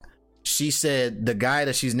she said the guy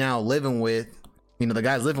that she's now living with, you know, the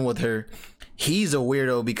guy's living with her, he's a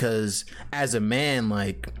weirdo because as a man,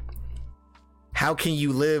 like, how can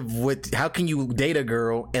you date a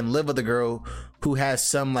girl and live with a girl who has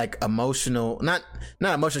some like emotional, not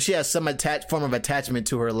emotional, she has some form of attachment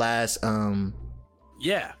to her last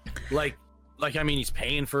yeah, like I mean, he's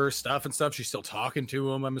paying for her stuff and stuff. She's still talking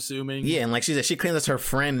to him, I'm assuming. Yeah, and like she said, she claims that's her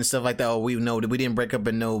friend and stuff like that. Oh, we know that we didn't break up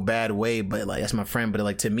in no bad way, but like that's my friend. But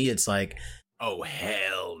like to me, it's like, oh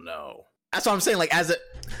hell no. That's what I'm saying. Like, as a,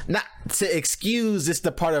 not to excuse this,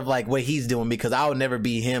 the part of like what he's doing, because I'll never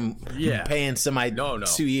be him paying somebody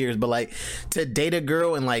 2 years, but like to date a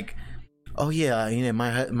girl and like, oh yeah, you know,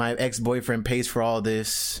 my ex-boyfriend pays for all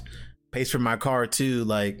this, pays for my car too.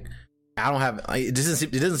 Like, I don't have, it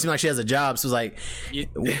doesn't seem like she has a job. So it's like,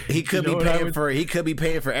 he could be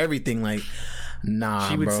paying for everything. Like, nah,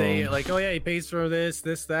 she would bro. say like, oh yeah, he pays for this,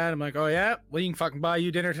 that. I'm like, oh yeah, well, you can fucking buy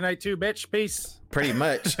you dinner tonight too, bitch. Peace. Pretty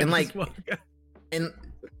much. And like, and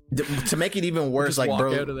to make it even worse, like,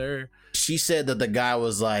 bro, out of there. She said that the guy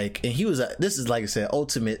was like, and he was this is like I said,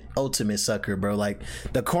 ultimate sucker, bro. Like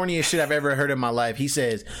the corniest shit I've ever heard in my life. He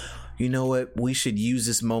says, you know what, we should use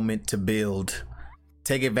this moment to build,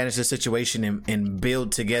 take advantage of the situation and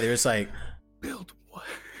build together. It's like, build what?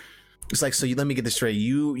 It's like, so let me get this straight.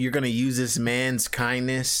 You're gonna use this man's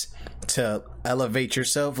kindness to elevate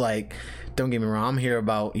yourself. Like, don't get me wrong, I'm here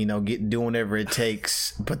about, you know, doing whatever it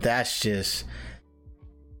takes, but that's just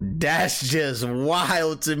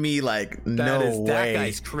wild to me. Like, no way. That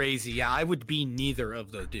guy's crazy. Yeah, I would be neither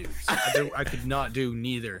of the dudes. I could not do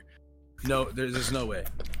neither. No, there's no way.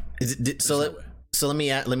 So let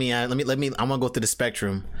me I'm gonna go through the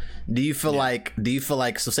spectrum. Do you feel like,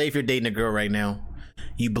 so say if you're dating a girl right now,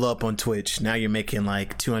 you blow up on Twitch, now you're making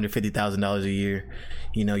like $250,000 a year,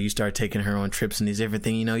 you know, you start taking her on trips and these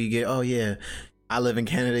everything, you know, you get, oh yeah, I live in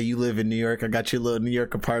Canada, you live in New York, I got you a little New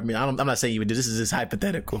York apartment. I'm not saying you would do this, is just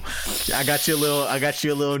hypothetical. I got you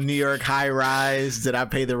a little New York high rise that I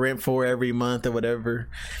pay the rent for every month or whatever,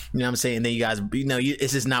 you know what I'm saying? And then you guys, you know,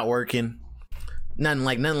 it's just not working. Nothing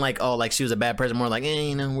like, oh, like she was a bad person. More like,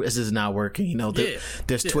 you know, this is not working. You know,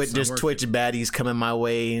 there's Twitch baddies coming my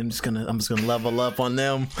way. I'm just gonna level up on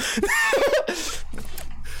them.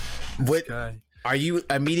 What are you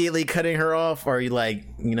immedately cutting her off, or are you like,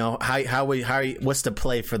 you know, how are you, what's the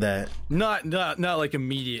play for that? Not like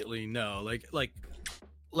immediately. No, like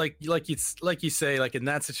you say, like in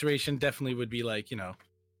that situation, definitely would be like, you know,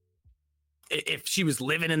 if she was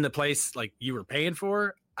living in the place like you were paying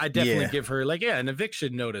for, I definitely give her like, an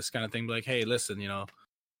eviction notice kind of thing. Be like, hey, listen, you know,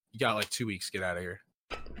 you got like 2 weeks, get out of here.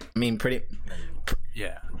 I mean, pretty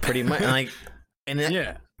much. Like, and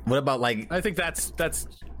then, what about like? I think that's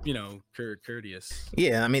you know, courteous.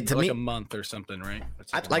 Yeah, I mean, to like me, a month or something, right?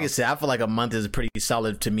 Like I said, I feel like a month is pretty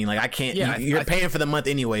solid to me. Like, I can't. You're paying for the month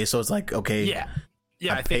anyway, so it's like, okay.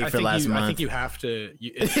 Yeah, I think you have to.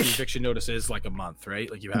 If the eviction notice is like a month, right?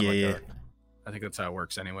 Like you have I think that's how it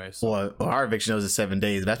works anyway. So. Well, our eviction notice is 7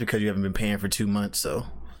 days. But that's because you haven't been paying for 2 months. So,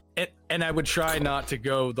 and I would try not to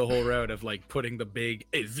go the whole route of like putting the big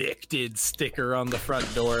evicted sticker on the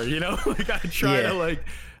front door. You know, like I'd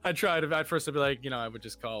first I'd be like, you know, I would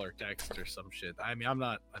just call or text or some shit. I mean, I'm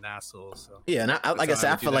not an asshole, so yeah. And like I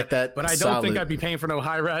said, I feel like that. But I don't think I'd be paying for no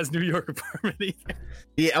high-rise New York apartment either.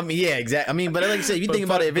 Yeah, I mean, yeah, exactly. I mean, but like I said, if you think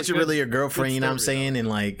about it, if it's really your girlfriend, you know what I'm saying, and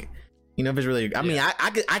like. You know, if it's really, I mean,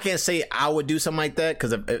 I can't say I would do something like that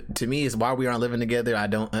because to me, it's why we aren't living together. I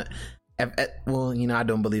don't, well, you know, I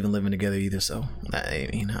don't believe in living together either. So,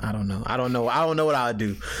 you know, I don't know what I would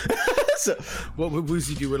do. So, what would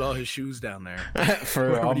Wuzi do with all his shoes down there?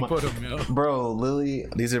 For Where all would he my, put them, yo? Bro, Lily,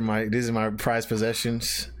 these are my prized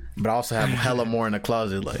possessions, but I also have hella more in the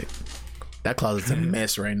closet. Like that closet's a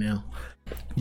mess right now.